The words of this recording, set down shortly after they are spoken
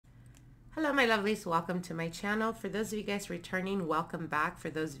Hello my lovelies, welcome to my channel. For those of you guys returning, welcome back.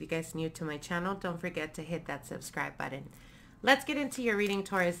 For those of you guys new to my channel, don't forget to hit that subscribe button. Let's get into your reading,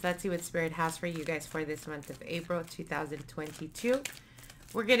 Taurus. Let's see what Spirit has for you guys for this month of April 2022.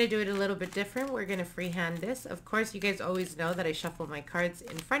 We're going to do it a little bit different. We're going to freehand this. Of course, you guys always know that I shuffle my cards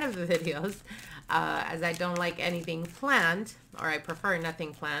in front of the videos as I don't like anything planned, or I prefer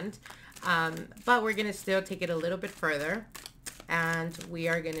nothing planned. But we're going to still take it a little bit further. And we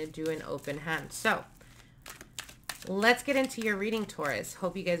are going to do an open hand. So let's get into your reading, Taurus.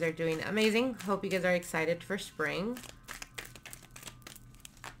 Hope you guys are doing amazing. Hope you guys are excited for spring.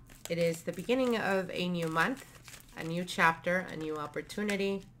 It is the beginning of a new month, a new chapter, a new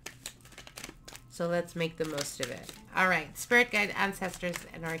opportunity. So let's make the most of it. All right, Spirit Guide, Ancestors,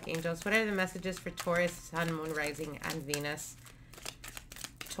 and Archangels. What are the messages for Taurus, Sun, Moon, Rising, and Venus?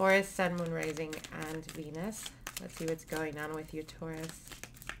 Taurus, Sun, Moon, Rising, and Venus. Let's see what's going on with you, Taurus.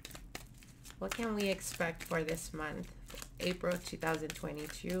 What can we expect for this month? April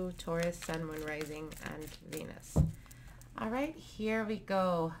 2022, Taurus, Sun, Moon, Rising, and Venus. All right, here we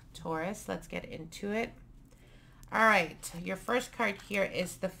go, Taurus. Let's get into it. All right, your first card here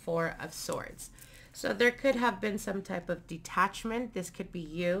is the Four of Swords. So there could have been some type of detachment. This could be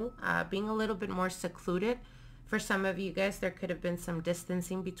you being a little bit more secluded. For some of you guys, there could have been some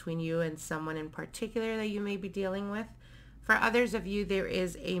distancing between you and someone in particular that you may be dealing with. For others of you, there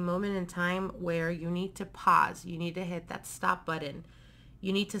is a moment in time where you need to pause. You need to hit that stop button.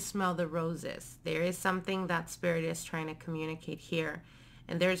 You need to smell the roses. There is something that Spirit is trying to communicate here.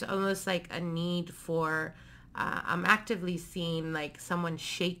 And there's almost like a need for, I'm actively seeing like someone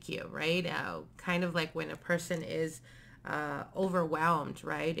shake you, right? Kind of like when a person is overwhelmed,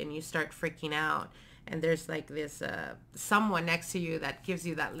 right? And you start freaking out. And there's like this someone next to you that gives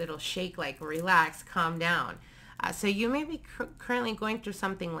you that little shake, like relax, calm down. So you may be currently going through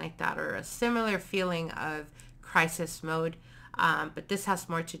something like that, or a similar feeling of crisis mode. But this has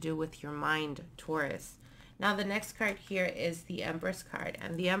more to do with your mind, Taurus. Now the next card here is the Empress card.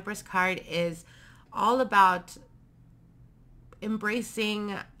 And the Empress card is all about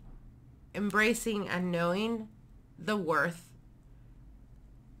embracing and knowing the worth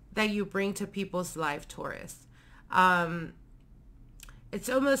that you bring to people's life, Taurus. It's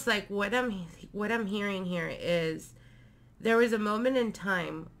almost like what I'm hearing here is there was a moment in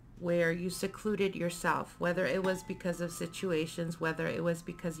time where you secluded yourself, whether it was because of situations, whether it was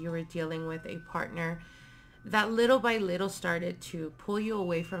because you were dealing with a partner that little by little started to pull you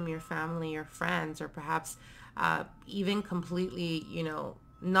away from your family or friends, or perhaps even completely,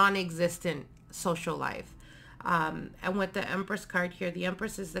 non-existent social life. And with the Empress card here, the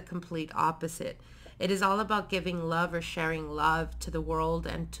Empress is the complete opposite. It is all about giving love or sharing love to the world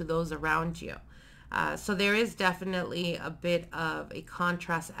and to those around you. So there is definitely a bit of a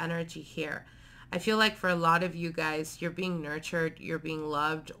contrast energy here. I feel like for a lot of you guys, you're being nurtured, you're being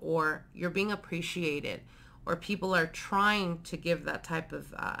loved, or you're being appreciated, or people are trying to give that type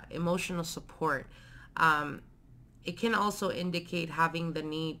of emotional support. It can also indicate having the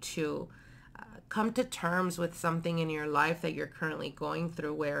need to come to terms with something in your life that you're currently going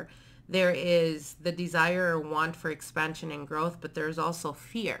through, where there is the desire or want for expansion and growth, but there's also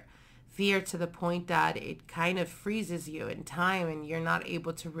fear to the point that it kind of freezes you in time and you're not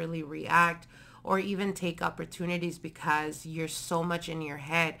able to really react or even take opportunities because you're so much in your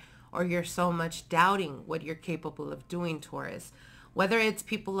head, or you're so much doubting what you're capable of doing, Taurus. Whether it's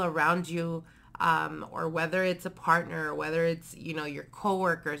people around you, or whether it's a partner, or whether it's, your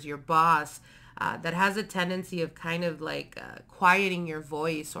coworkers, your boss, that has a tendency of kind of like quieting your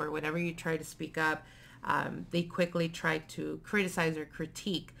voice, or whenever you try to speak up, they quickly try to criticize or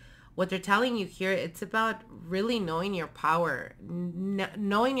critique. What they're telling you here, it's about really knowing your power.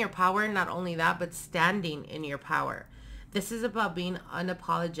 Knowing your power, not only that, but standing in your power. This is about being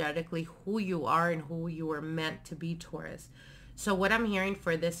unapologetically who you are and who you were meant to be, Taurus. So what I'm hearing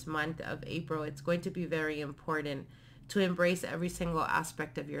for this month of April, it's going to be very important to embrace every single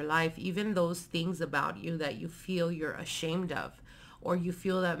aspect of your life, even those things about you that you feel you're ashamed of, or you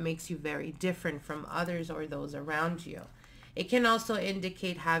feel that makes you very different from others or those around you. It can also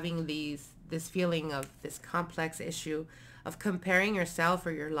indicate having this feeling of this complex issue of comparing yourself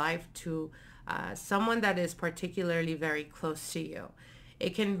or your life to someone that is particularly very close to you.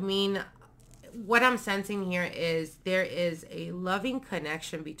 It can mean, what I'm sensing here is there is a loving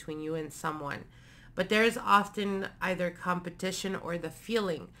connection between you and someone, but there is often either competition or the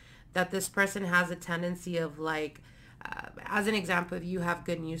feeling that this person has a tendency of like, as an example, if you have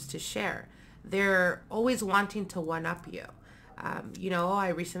good news to share, they're always wanting to one-up you. I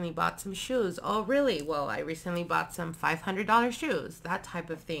recently bought some shoes. Oh, really? Well, I recently bought some $500 shoes, that type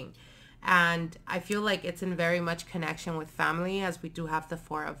of thing. And I feel like it's in very much connection with family, as we do have the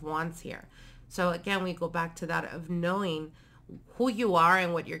Four of Wands here. So again, we go back to that of knowing who you are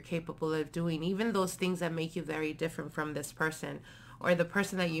and what you're capable of doing, even those things that make you very different from this person or the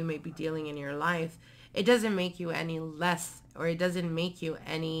person that you may be dealing in your life. It doesn't make you any less, or it doesn't make you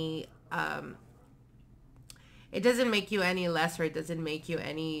any it doesn't make you any less, or it doesn't make you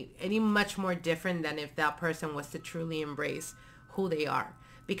any much more different than if that person was to truly embrace who they are.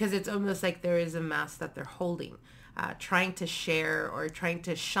 Because it's almost like there is a mask that they're holding, trying to share or trying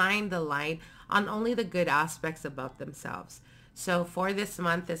to shine the light on only the good aspects about themselves. So for this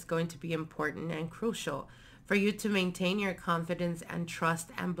month, it's going to be important and crucial for you to maintain your confidence and trust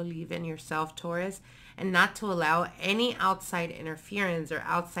and believe in yourself, Taurus, and not to allow any outside interference or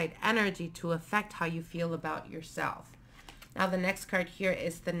outside energy to affect how you feel about yourself. Now, the next card here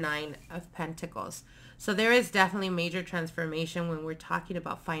is the Nine of Pentacles. So there is definitely major transformation when we're talking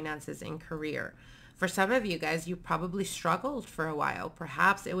about finances and career. For some of you guys, you probably struggled for a while.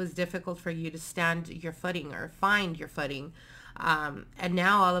 Perhaps it was difficult for you to stand your footing or find your footing. And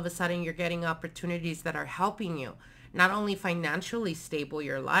now all of a sudden you're getting opportunities that are helping you not only financially stable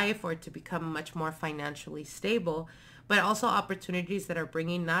your life or to become much more financially stable, but also opportunities that are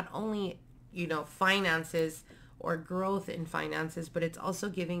bringing not only, finances or growth in finances, but it's also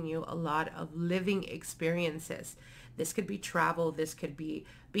giving you a lot of living experiences. This could be travel, this could be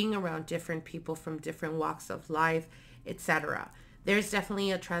being around different people from different walks of life, etc. There's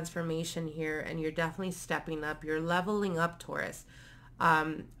definitely a transformation here, and you're definitely stepping up. You're leveling up, Taurus.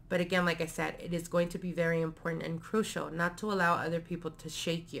 But again, like I said, it is going to be very important and crucial not to allow other people to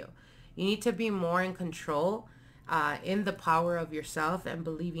shake you. You need to be more in control in the power of yourself and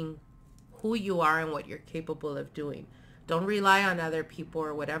believing who you are and what you're capable of doing. Don't rely on other people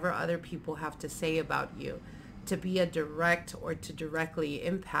or whatever other people have to say about you to be a direct or to directly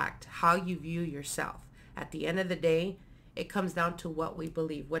impact how you view yourself. At the end of the day, it comes down to what we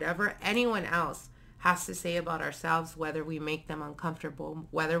believe. Whatever anyone else has to say about ourselves, whether we make them uncomfortable,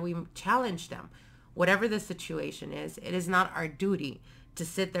 whether we challenge them, whatever the situation is, it is not our duty to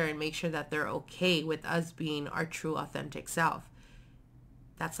sit there and make sure that they're okay with us being our true authentic self.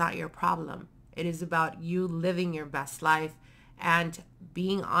 That's not your problem. It is about you living your best life and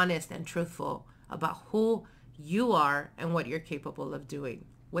being honest and truthful about who you are and what you're capable of doing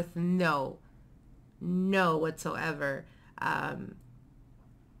with no whatsoever,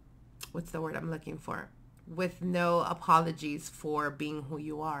 what's the word I'm looking for? With no apologies for being who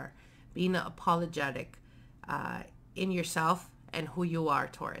you are. Being apologetic in yourself and who you are,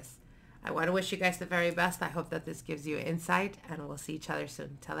 Taurus. I want to wish you guys the very best. I hope that this gives you insight, and we'll see each other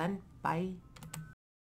soon. Till then, bye.